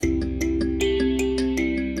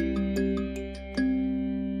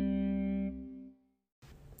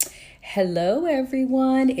Hello,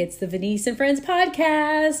 everyone. It's the Venice and Friends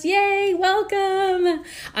podcast. Yay, welcome.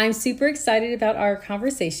 I'm super excited about our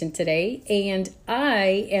conversation today, and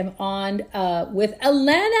I am on with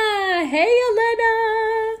Elena. Hey, Elena.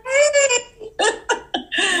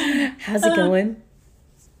 How's it going?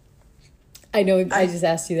 I know I just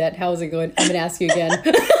asked you that. How's it going? I'm going to ask you again.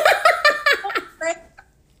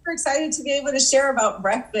 We're excited to be able to share about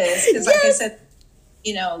breakfast because, like I said,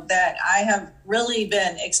 that I have really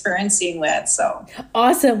been experiencing with. So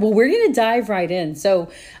awesome. Well, we're going to dive right in. So,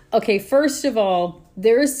 okay, first of all,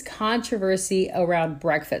 there's controversy around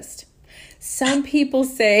breakfast. Some people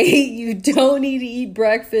say you don't need to eat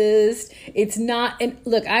breakfast. It's not, and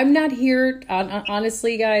look, I'm not here,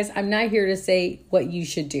 honestly, guys, I'm not here to say what you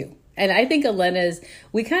should do. And I think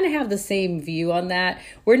we kind of have the same view on that.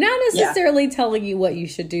 We're not necessarily telling you what you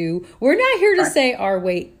should do. We're not here to say our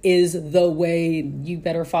way is the way. You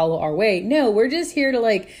better follow our way. No, we're just here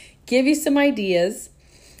to give you some ideas.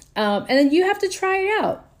 And then you have to try it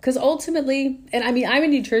out. Because ultimately, and I mean, I'm a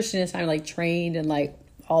nutritionist. I'm trained and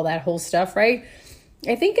all that whole stuff, right?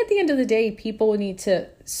 I think at the end of the day, people need to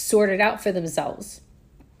sort it out for themselves.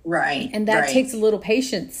 Right. And that takes a little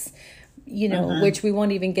patience. Which we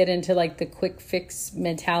won't even get into the quick fix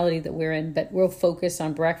mentality that we're in, but we'll focus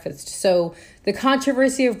on breakfast. So the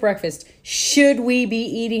controversy of breakfast, should we be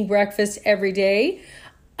eating breakfast every day?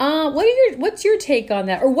 What's your take on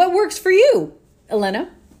that? Or what works for you, Elena?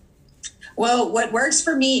 Well, what works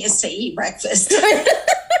for me is to eat breakfast.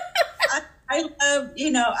 I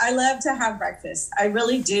love to have breakfast. I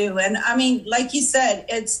really do. And I mean, like you said,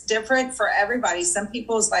 it's different for everybody. Some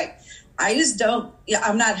people's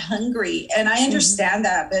I'm not hungry. And I understand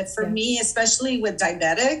that. But for me, especially with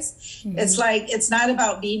diabetics, it's not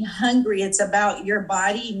about being hungry. It's about your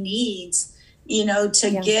body needs,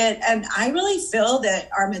 get. And I really feel that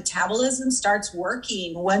our metabolism starts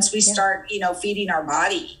working once we start, feeding our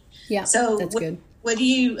body. Yeah. So that's good. What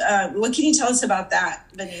can you tell us about that,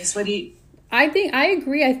 Venice? I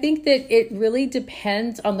agree. I think that it really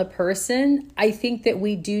depends on the person. I think that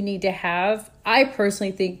we do need to I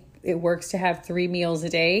personally think it works to have 3 meals a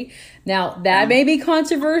day. Now, that may be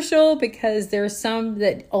controversial because there's some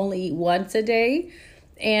that only eat once a day.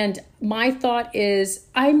 And my thought is,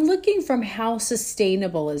 I'm looking from how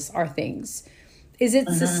sustainable are things. Is it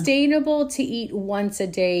sustainable to eat once a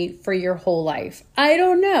day for your whole life? I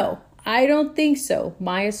don't know. I don't think so.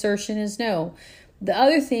 My assertion is no. The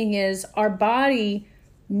other thing is our body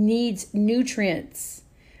needs nutrients.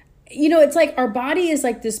 It's our body is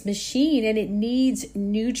like this machine and it needs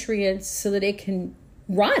nutrients so that it can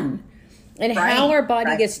run. And how our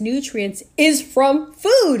body gets nutrients is from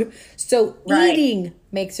food. So eating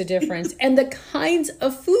makes a difference. And the kinds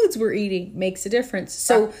of foods we're eating makes a difference.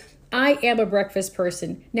 So I am a breakfast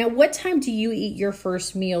person. Now, what time do you eat your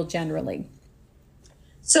first meal generally?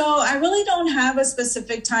 So I really don't have a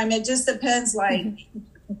specific time. It just depends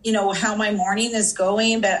how my morning is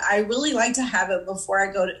going, but I really like to have it before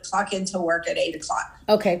I go to clock into work at 8 o'clock.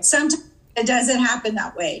 Okay. Sometimes it doesn't happen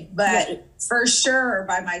that way, but for sure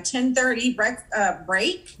by my 10:30 break,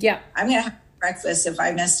 I'm going to have breakfast if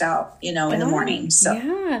I missed out, in the morning.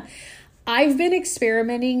 So I've been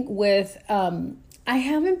experimenting with, I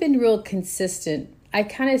haven't been real consistent. I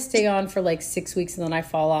kind of stay on for 6 weeks and then I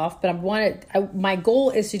fall off, but my goal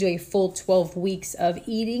is to do a full 12 weeks of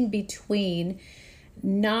eating between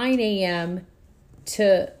 9 a.m.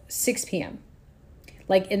 to 6 p.m.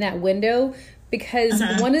 In that window, because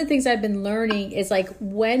one of the things I've been learning is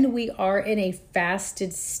when we are in a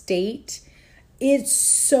fasted state, it's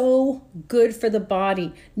so good for the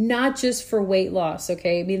body, not just for weight loss.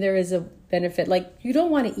 Okay. I mean, there is a benefit. You don't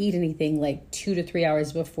want to eat anything 2 to 3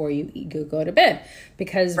 hours before you go to bed,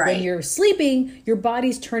 because when you're sleeping, your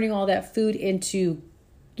body's turning all that food into,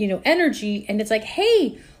 energy. And it's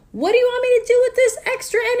hey, what do you want me to do with this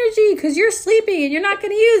extra energy? Because you're sleeping and you're not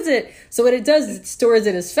going to use it. So what it does is it stores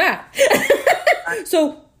it as fat.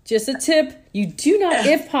 So just a tip, you do not,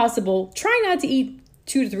 if possible, try not to eat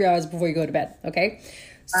 2 to 3 hours before you go to bed. Okay.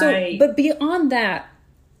 So, but beyond that,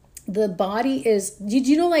 the body is, did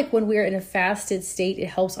you know when we're in a fasted state, it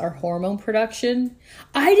helps our hormone production?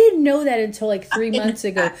 I didn't know that until 3 months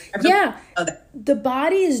ago. Yeah. The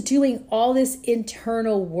body is doing all this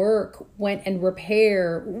internal work and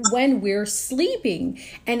repair when we're sleeping.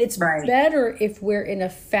 And it's better if we're in a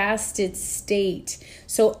fasted state.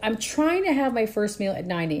 So I'm trying to have my first meal at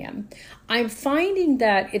 9 a.m. I'm finding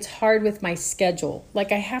that it's hard with my schedule.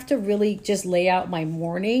 I have to really just lay out my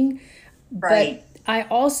morning. But I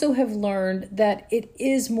also have learned that it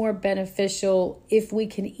is more beneficial if we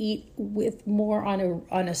can eat with more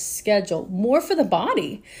on a schedule, more for the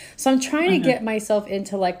body. So I'm trying to get myself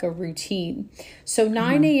into like a routine. So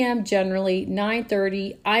 9 a.m. generally,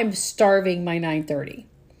 9:30, I'm starving my 9:30.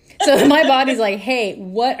 So my body's like, hey,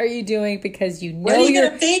 what are you doing? Because you know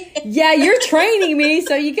you're training me.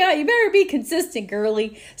 So you better be consistent,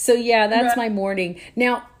 girly. So yeah, that's my morning.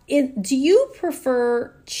 Now, do you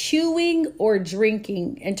prefer chewing or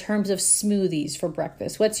drinking in terms of smoothies for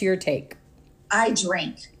breakfast? What's your take? I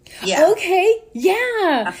drink. Yeah. Okay.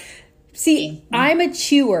 Yeah. See, I'm a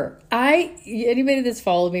chewer. Anybody that's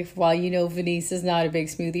followed me for a while, you know Venice is not a big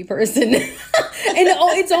smoothie person. And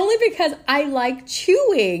it's only because I like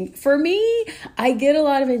chewing. For me, I get a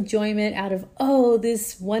lot of enjoyment out of,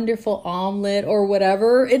 this wonderful omelet or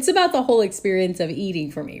whatever. It's about the whole experience of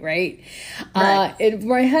eating for me, right? And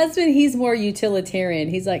my husband, he's more utilitarian.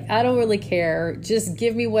 He's like, I don't really care. Just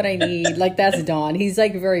give me what I need. Like, that's Dawn. He's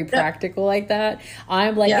like very practical like that.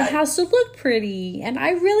 I'm like, it has to look pretty. And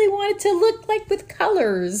I really want it to look like with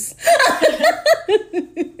colors.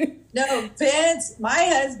 No, Vince, my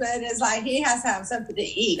husband is like, he has to have something to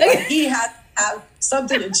eat. Like, he has to have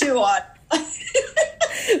something to chew on.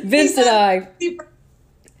 Vince and I.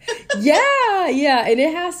 Yeah. And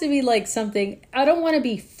it has to be like something, I don't want to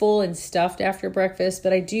be full and stuffed after breakfast,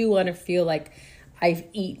 but I do want to feel like I've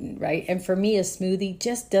eaten, right? And for me, a smoothie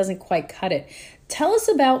just doesn't quite cut it. Tell us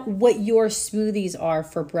about what your smoothies are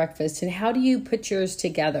for breakfast and how do you put yours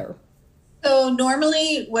together? So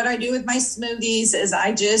normally what I do with my smoothies is I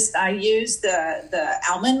use the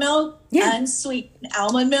almond milk, unsweetened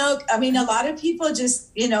almond milk. I mean, a lot of people just,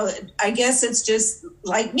 I guess it's just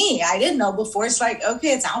like me. I didn't know before. It's like,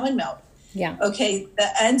 okay, it's almond milk. Yeah. Okay. The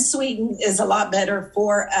unsweetened is a lot better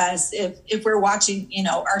for us if we're watching,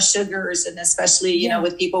 our sugars and especially,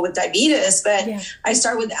 with people with diabetes. But I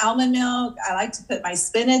start with almond milk. I like to put my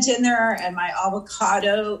spinach in there and my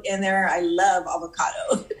avocado in there. I love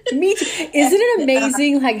avocado. Me too. Isn't it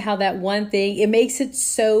amazing like how that one thing, it makes it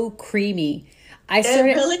so creamy.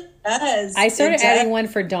 It really does. I started adding one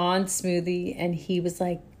for Dawn's smoothie and he was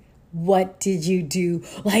like, what did you do?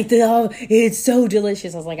 Like, it's so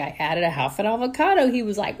delicious. I was like, I added a half an avocado. He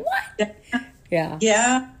was like, what? Yeah.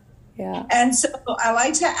 And so I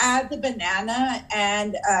like to add the banana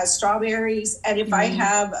and strawberries. And if I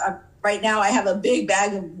have, right now I have a big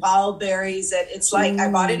bag of wild berries that it's like, I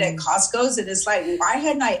bought it at Costco's and it's like, why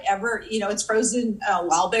hadn't I ever, it's frozen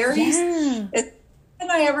wild berries. And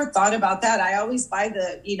I ever thought about that. I always buy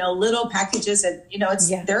the, little packages and,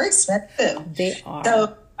 they're expensive. They are.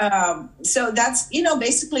 So that's,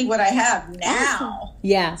 basically what I have now.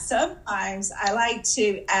 Yeah. Sometimes I like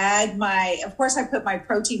to add of course I put my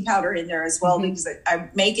protein powder in there as well because I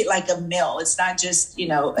make it like a meal. It's not just,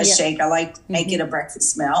 a shake. I like to make it a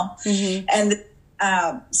breakfast meal. And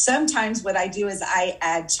sometimes what I do is I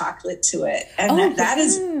add chocolate to it. And that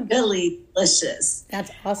is really delicious. That's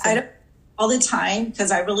awesome. I don't all the time because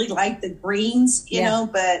I really like the greens,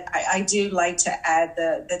 but I do like to add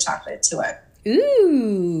the chocolate to it.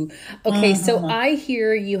 Ooh. Okay. So I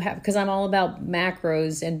hear you have, because I'm all about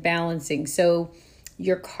macros and balancing. So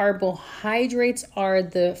your carbohydrates are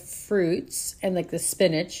the fruits and like the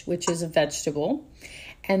spinach, which is a vegetable.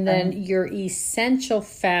 And then your essential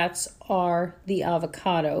fats are the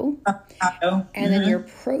avocado. And then your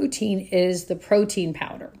protein is the protein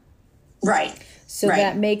powder. Right. So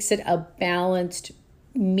that makes it a balanced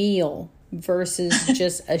meal versus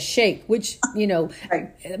just a shake, which,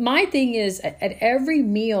 my thing is at every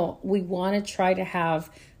meal, we want to try to have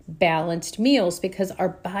balanced meals because our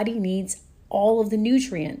body needs all of the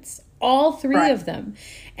nutrients, all three of them.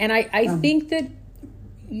 And I think that,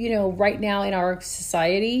 right now in our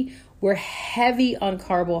society, we're heavy on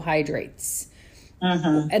carbohydrates.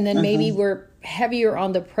 And then maybe we're heavier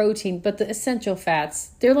on the protein, but the essential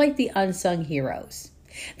fats, they're like the unsung heroes.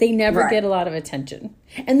 They never get a lot of attention.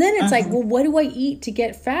 And then it's like, well, what do I eat to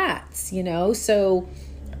get fats? So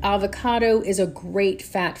avocado is a great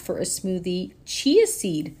fat for a smoothie. Chia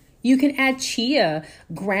seed. You can add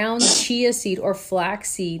ground chia seed or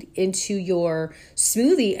flax seed into your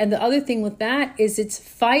smoothie. And the other thing with that is it's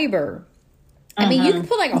fiber. I mean, you can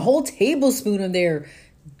put like a whole tablespoon in there.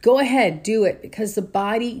 Go ahead, do it because the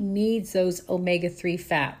body needs those omega-3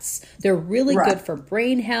 fats. They're really good for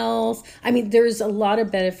brain health. I mean, there's a lot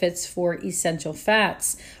of benefits for essential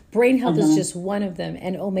fats. Brain health is just one of them.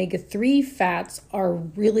 And omega-3 fats are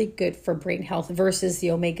really good for brain health versus the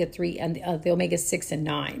omega-3 and the omega-6 and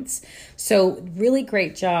 9s. So really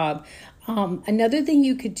great job. Another thing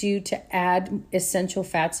you could do to add essential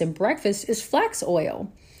fats in breakfast is flax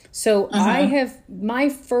oil. So I have, my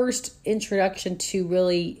first introduction to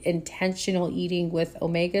really intentional eating with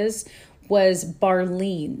omegas was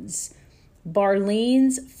Barlean's.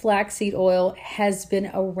 Barlean's flaxseed oil has been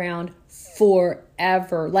around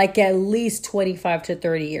forever, like at least 25 to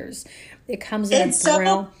 30 years. It comes in a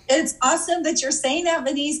brown. It's awesome that you're saying that,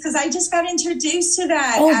 Denise, because I just got introduced to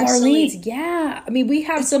that. Oh, actually. Barlean's, yeah. I mean, we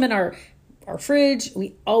have some in our fridge.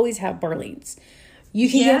 We always have Barlean's. You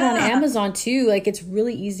can get it on Amazon too. Like, it's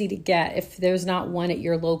really easy to get if there's not one at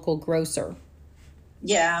your local grocer.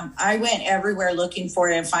 Yeah, I went everywhere looking for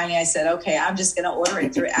it, and finally I said, okay, I'm just going to order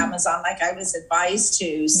it through Amazon like I was advised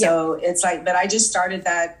to. So it's like, but I just started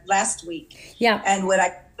that last week. Yeah. And what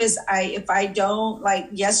I is if I don't, like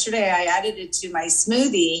yesterday I added it to my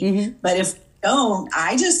smoothie, but if I don't,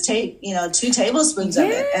 I just take, 2 tablespoons of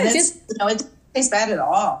it, and it's, it doesn't taste bad at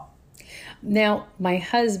all. Now, my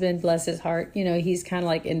husband, bless his heart, he's kind of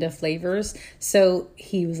like into flavors. So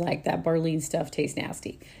he was like, that Barlean stuff tastes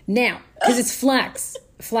nasty. Now, because it's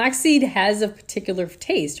flaxseed has a particular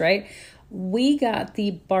taste, right? We got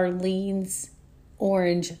the Barlean's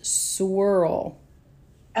orange swirl.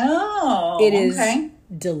 Oh, it is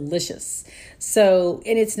delicious. So,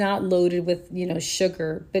 and it's not loaded with,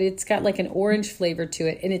 sugar, but it's got like an orange flavor to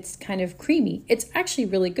it, and it's kind of creamy. It's actually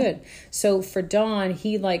really good. So for Don,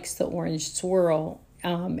 he likes the orange swirl.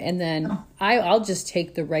 And then I'll just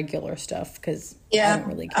take the regular stuff because I don't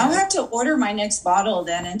really care. I'll have to order my next bottle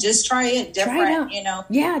then and just try it different,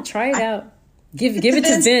 Yeah, try it out. Give it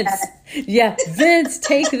to Vince. Yeah, Vince,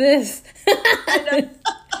 take this.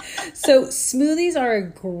 So smoothies are a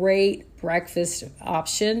great breakfast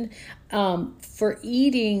option. For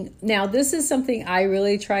eating, now this is something I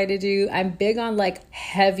really try to do. I'm big on like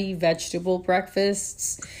heavy vegetable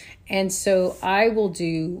breakfasts. And so I will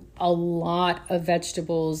do a lot of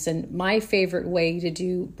vegetables. And my favorite way to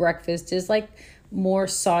do breakfast is like more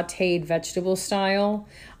sauteed vegetable style.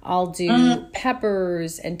 I'll do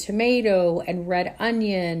peppers and tomato and red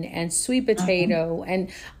onion and sweet potato. And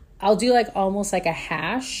I'll do like almost like a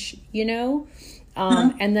hash,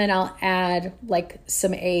 and then I'll add like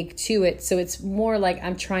some egg to it. So it's more like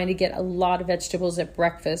I'm trying to get a lot of vegetables at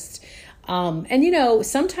breakfast. And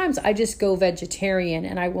sometimes I just go vegetarian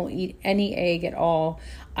and I won't eat any egg at all.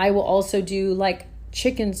 I will also do like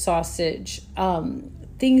chicken sausage,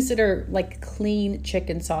 things that are like clean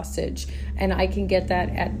chicken sausage. And I can get that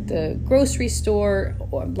at the grocery store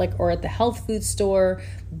or at the health food store.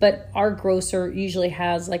 But our grocer usually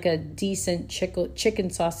has like a decent chicken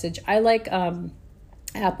sausage. I like,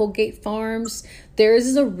 Applegate Farms. Theirs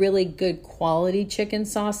is a really good quality chicken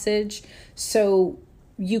sausage. So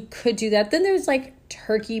you could do that. Then there's like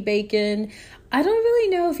turkey bacon. I don't really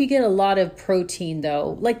know if you get a lot of protein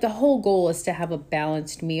though. Like the whole goal is to have a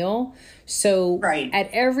balanced meal. So at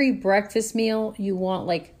every breakfast meal, you want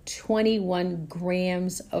like 21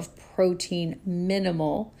 grams of protein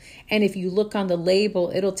minimal. And if you look on the label,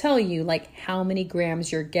 it'll tell you like how many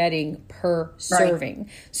grams you're getting per serving.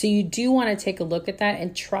 So you do want to take a look at that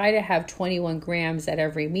and try to have 21 grams at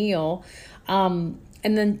every meal.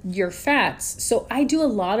 And then your fats. So I do a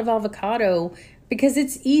lot of avocado because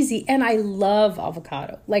it's easy and I love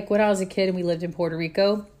avocado. Like when I was a kid and we lived in Puerto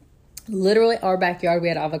Rico, literally our backyard, we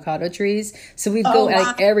had avocado trees. So we'd go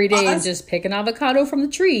like every day and just pick an avocado from the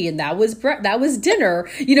tree. And that was dinner.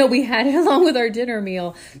 We had it along with our dinner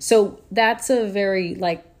meal. So that's a very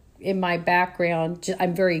like, in my background,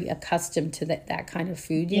 I'm very accustomed to that kind of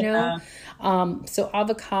food, So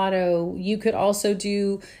avocado, you could also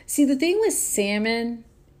do, the thing with salmon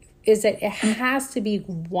is that it has to be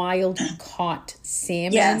wild caught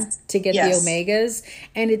salmon to get the omegas.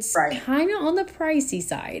 And it's kind of on the pricey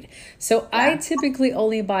side. So I typically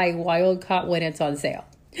only buy wild caught when it's on sale.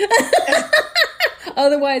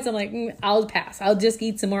 Otherwise, I'm like, I'll pass. I'll just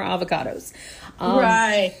eat some more avocados.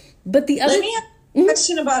 But the other...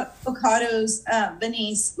 Question about avocados,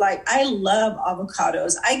 Denise. Like, I love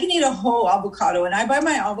avocados. I can eat a whole avocado, and I buy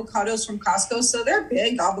my avocados from Costco, so they're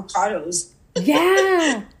big avocados.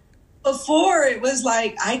 Yeah. Before, it was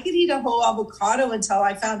like I could eat a whole avocado until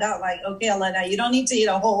I found out, like, okay, Elena, you don't need to eat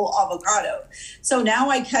a whole avocado. So now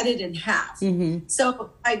I cut it in half. So,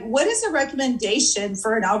 what is a recommendation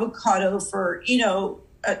for an avocado for,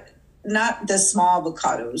 not the small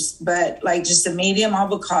avocados, but like just a medium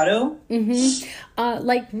avocado?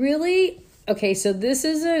 Okay, so this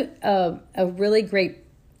is a really great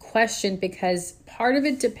question because part of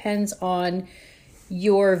it depends on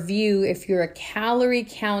your view if you're a calorie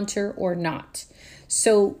counter or not.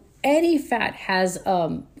 So any fat has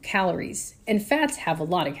calories, and fats have a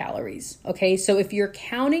lot of calories. Okay, so if you're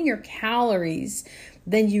counting your calories,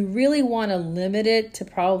 then you really want to limit it to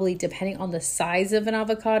probably, depending on the size of an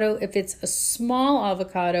avocado. If it's a small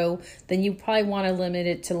avocado, then you probably want to limit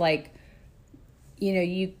it to like,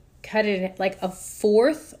 you cut it like a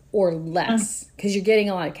fourth or less because you're getting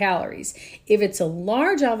a lot of calories. If it's a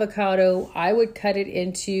large avocado, I would cut it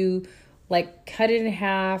into cut it in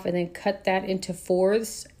half and then cut that into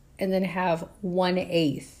fourths and then have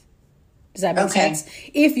 1/8. Does that make sense?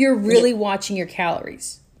 If you're really watching your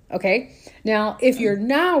calories. Okay. Now, if you're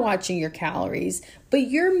not watching your calories, but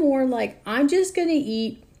you're more like, I'm just going to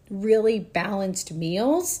eat really balanced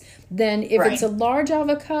meals, then if it's a large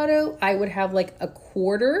avocado, I would have like a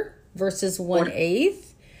quarter versus 1/8.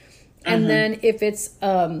 And then if it's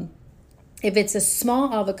a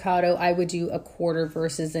small avocado, I would do a quarter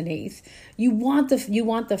versus an eighth. You want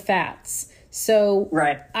the fats. So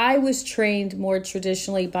I was trained more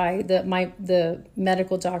traditionally by the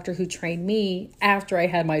medical doctor who trained me after I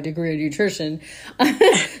had my degree in nutrition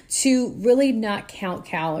to really not count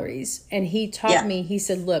calories. And he taught me, he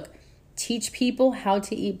said, look, teach people how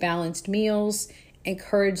to eat balanced meals,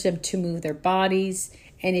 encourage them to move their bodies.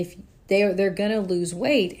 And if they're going to lose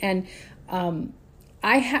weight. And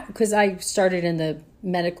because I started in the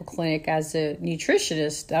medical clinic as a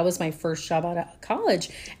nutritionist. That was my first job out of college.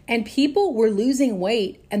 And people were losing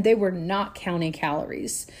weight and they were not counting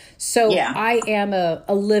calories. So I am a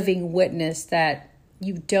living witness that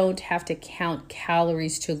you don't have to count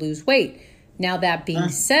calories to lose weight. Now, that being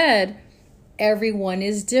said, everyone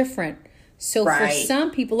is different. So for some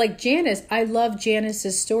people, like Janice, I love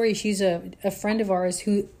Janice's story. She's a friend of ours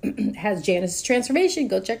who has Janice's transformation.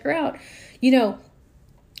 Go check her out.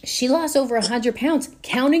 She lost over 100 pounds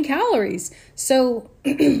counting calories. So,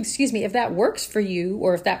 excuse me, if that works for you,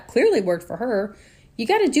 or if that clearly worked for her, you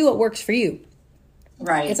got to do what works for you.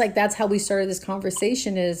 Right. It's like, that's how we started this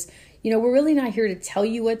conversation is, we're really not here to tell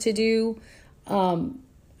you what to do.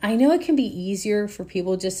 I know it can be easier for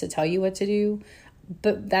people just to tell you what to do,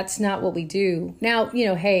 but that's not what we do. Now,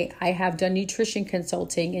 hey, I have done nutrition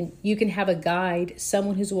consulting, and you can have a guide,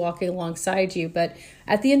 someone who's walking alongside you. But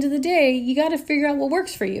at the end of the day, you got to figure out what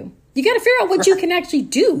works for you. You got to figure out what you can actually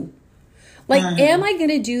do. Like, am I going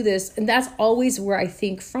to do this? And that's always where I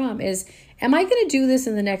think from is, am I going to do this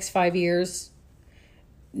in the next 5 years?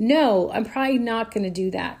 No, I'm probably not going to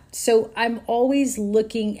do that. So I'm always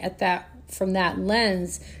looking at that from that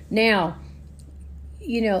lens. Now,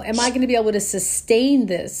 am I going to be able to sustain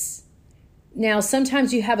this? Now,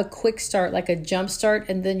 sometimes you have a quick start, like a jump start,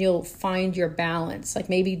 and then you'll find your balance, like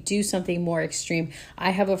maybe do something more extreme. I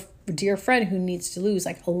have a dear friend who needs to lose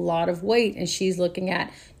like a lot of weight, and she's looking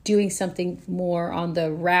at doing something more on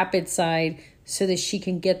the rapid side so that she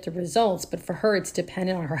can get the results. But for her, it's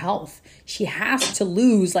dependent on her health. She has to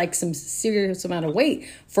lose like some serious amount of weight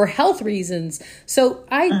for health reasons. So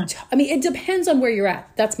I mean, it depends on where you're at.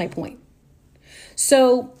 That's my point.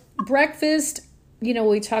 So breakfast,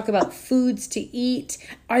 we talk about foods to eat.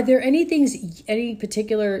 Are there any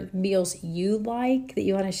particular meals you like that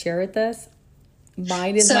you want to share with us?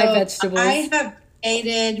 Mine is my vegetables. I have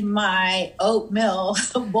created my oatmeal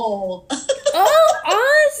bowl.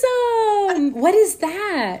 Oh, awesome. What is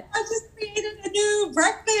that? I just created a new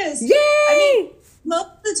breakfast. Yay! Most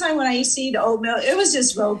of the time when I used to eat oatmeal, it was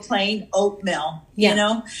just real plain oatmeal,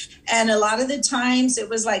 and a lot of the times it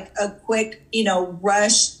was like a quick,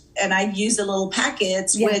 rush, and I'd use the little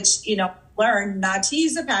packets, which, learned not to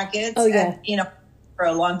use the packets, and, for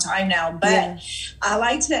a long time now, but I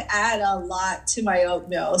like to add a lot to my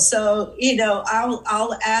oatmeal. So,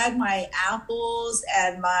 I'll add my apples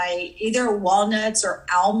and my either walnuts or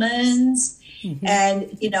almonds.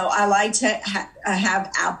 And, I like to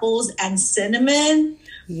have apples and cinnamon,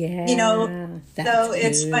 so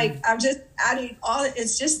it's like, I'm just adding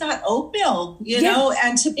it's just not oatmeal,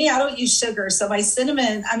 and to me, I don't use sugar. So my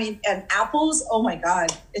cinnamon, and apples, oh my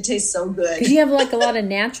God, it tastes so good. Because you have like a lot of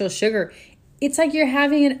natural sugar. It's like you're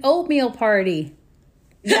having an oatmeal party.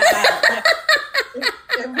 Yeah,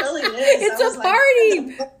 it really is. It's a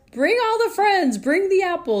party. Bring all the friends, bring the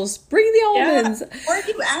apples, bring the almonds. Or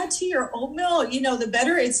you add to your oatmeal, the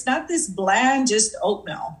better. It's not this bland, just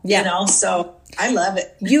oatmeal, so I love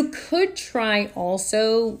it. You could try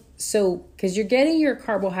also, because you're getting your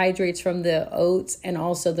carbohydrates from the oats and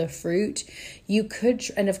also the fruit. You could,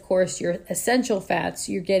 and of course your essential fats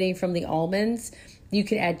you're getting from the almonds. You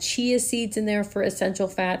can add chia seeds in there for essential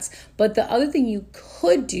fats. But the other thing you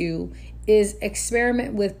could do is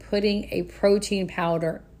experiment with putting a protein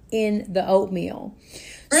powder in the oatmeal.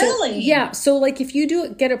 Really? So like if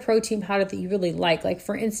you get a protein powder that you really like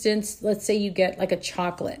for instance, let's say you get like a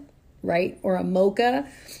chocolate, right? Or a mocha,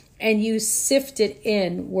 and you sift it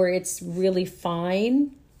in where it's really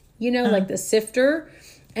fine. like the sifter,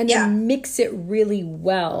 and then mix it really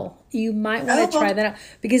well. You might want to try that out,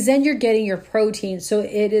 because then you're getting your protein, so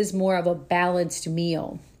it is more of a balanced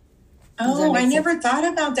meal. Oh, I never thought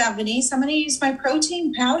about that, Venice. I'm going to use my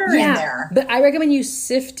protein powder in there. But I recommend you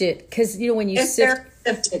sift it, because, when you sift...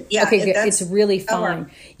 Sifted. Yeah, okay, good. It's really fine.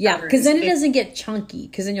 Yeah, because then it doesn't get chunky,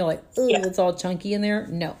 because then you're like, oh, it's all chunky in there.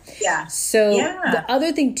 No. Yeah. So the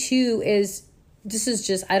other thing, too, is this is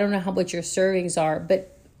just, I don't know what your servings are,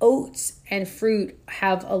 but oats and fruit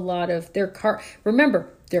have a lot of remember,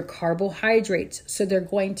 they're carbohydrates, so they're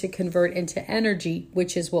going to convert into energy,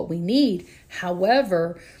 which is what we need.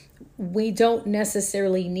 However, we don't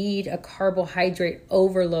necessarily need a carbohydrate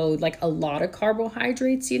overload, like a lot of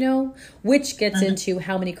carbohydrates, which gets into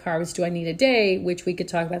how many carbs do I need a day, which we could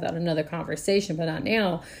talk about that in another conversation, but not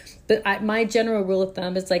now. But my general rule of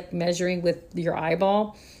thumb is like measuring with your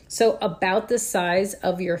eyeball. So about the size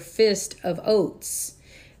of your fist of oats,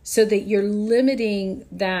 so that you're limiting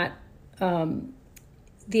that,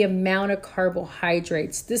 the amount of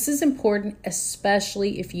carbohydrates. This is important,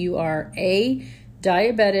 especially if you are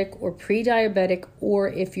diabetic or pre-diabetic, or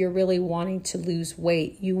if you're really wanting to lose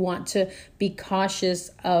weight. You want to be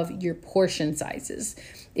cautious of your portion sizes.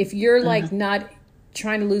 If you're like not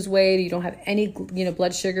trying to lose weight, you don't have any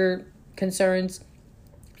blood sugar concerns,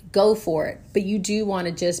 go for it. But you do want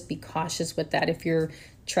to just be cautious with that if you're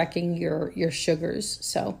tracking your sugars.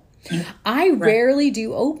 So I rarely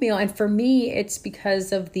do oatmeal, and for me it's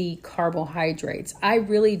because of the carbohydrates. I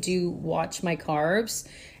really do watch my carbs.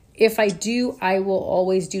 If I do, I will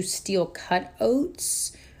always do steel cut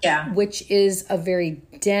oats, which is a very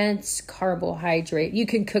dense carbohydrate. You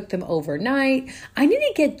can cook them overnight. I need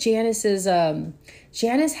to get Janice's,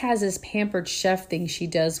 Janice has this Pampered Chef thing she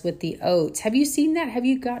does with the oats. Have you seen that? Have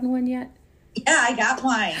you gotten one yet? Yeah, I got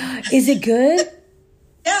one. Is it good?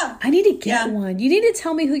 Yeah. I need to get one. You need to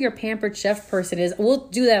tell me who your Pampered Chef person is. We'll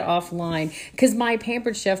do that offline, because my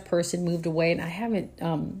Pampered Chef person moved away and I haven't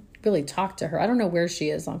really talked to her. I don't know where she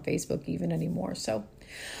is on Facebook even anymore. So,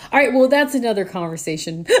 all right, well, that's another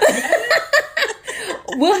conversation.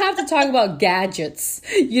 We'll have to talk about gadgets,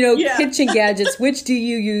 kitchen gadgets. Which do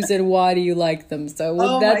you use and why do you like them?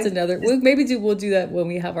 So that's another, we'll do that when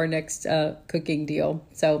we have our next cooking deal.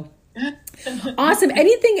 So awesome.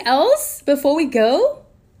 Anything else before we go?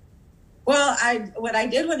 Well, what I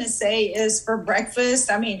did want to say is for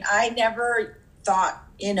breakfast, I never thought,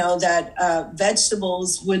 that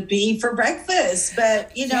vegetables would be for breakfast.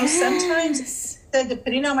 But, sometimes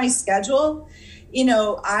depending on my schedule,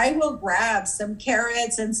 I will grab some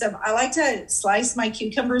carrots and I like to slice my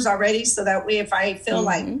cucumbers already. So that way, if I feel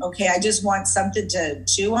like, okay, I just want something to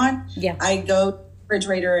chew on, I go to the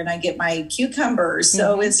refrigerator and I get my cucumbers.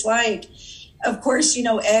 So it's like, of course,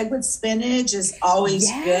 egg with spinach is always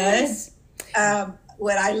good.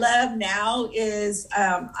 What I love now is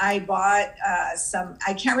I bought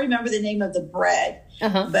I can't remember the name of the bread,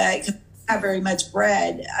 but I don't have very much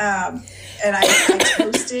bread. And I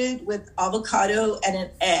toasted with avocado and an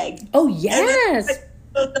egg. Oh, yes. And it's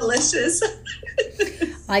so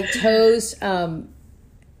delicious. Like toast.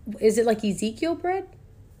 Is it like Ezekiel bread?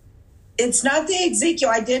 It's not the Ezekiel.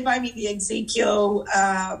 I did buy me the Ezekiel,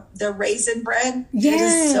 the raisin bread. Yeah. It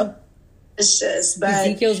is so delicious. But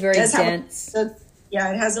Ezekiel's very dense.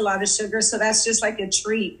 It has a lot of sugar, so that's just like a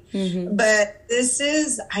treat. But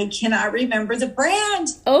I cannot remember the brand.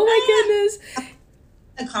 Oh my goodness.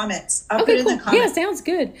 The comments. I'll put it in the comments. Yeah, sounds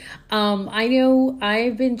good. I know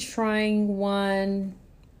I've been trying one.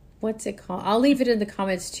 What's it called? I'll leave it in the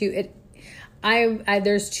comments too.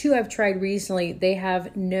 There's two I've tried recently. They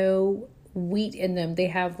have no wheat in them. They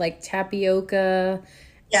have like tapioca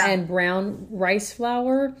and brown rice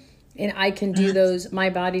flour. And I can do those. My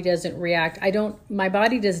body doesn't react. My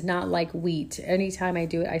body does not like wheat. Anytime I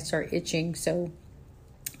do it, I start itching. So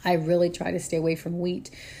I really try to stay away from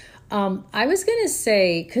wheat. I was going to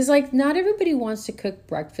say, because not everybody wants to cook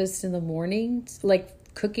breakfast in the morning,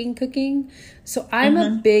 like cooking. So I'm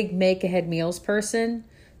a big make ahead meals person.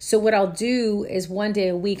 So what I'll do is one day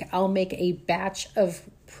a week, I'll make a batch of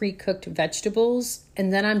pre-cooked vegetables,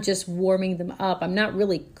 and then I'm just warming them up. I'm not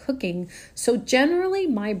really cooking. So generally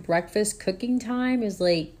my breakfast cooking time is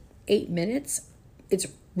like 8 minutes. It's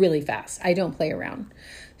really fast. I don't play around.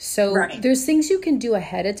 So there's things you can do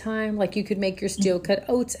ahead of time. Like you could make your steel cut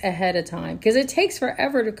oats ahead of time, because it takes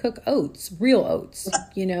forever to cook oats, real oats,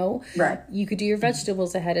 Right. You could do your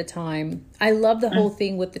vegetables ahead of time. I love the whole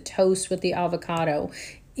thing with the toast with the avocado.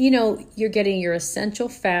 You're getting your essential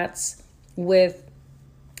fats with,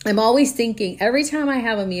 I'm always thinking, every time I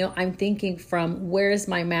have a meal, I'm thinking from where's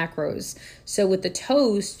my macros. So with the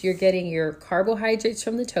toast, you're getting your carbohydrates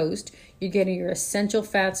from the toast. you're getting your essential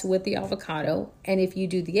fats with the avocado. And if you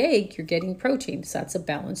do the egg, you're getting protein. So that's a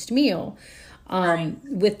balanced meal.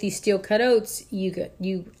 With these steel cut oats,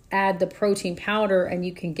 you add the protein powder and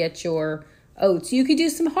you can get your oats. You could do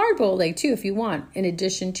some hard boiled egg too if you want, in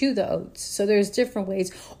addition to the oats. So there's different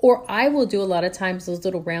ways. Or I will do a lot of times those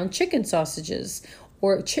little round chicken sausages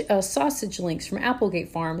or sausage links from Applegate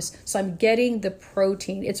Farms. So I'm getting the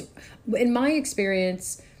protein. It's, in my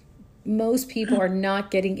experience, most people are not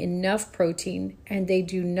getting enough protein, and they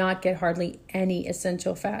do not get hardly any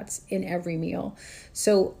essential fats in every meal.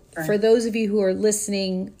 So for those of you who are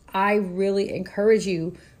listening, I really encourage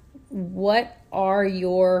you, what are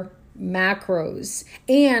your macros?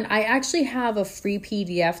 And I actually have a free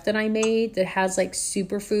PDF that I made that has like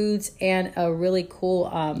superfoods and a really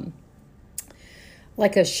cool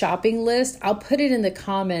like a shopping list. I'll put it in the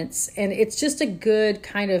comments, and it's just a good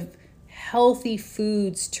kind of healthy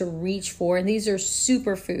foods to reach for. And these are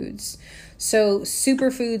superfoods. So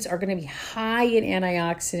superfoods are going to be high in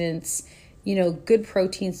antioxidants, you know, good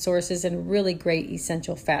protein sources, and really great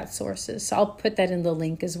essential fat sources. So I'll put that in the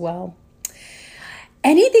link as well.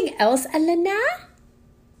 Anything else, Elena?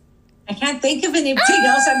 I can't think of anything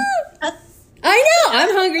else. I know.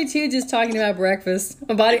 I'm hungry too, just talking about breakfast.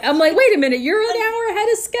 My body, I'm like, wait a minute, you're an hour ahead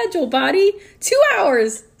of schedule, body. 2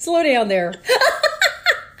 hours. Slow down there.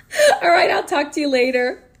 All right, I'll talk to you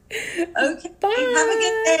later. Okay. Bye. Have a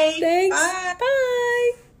good day. Thanks. Bye. Bye.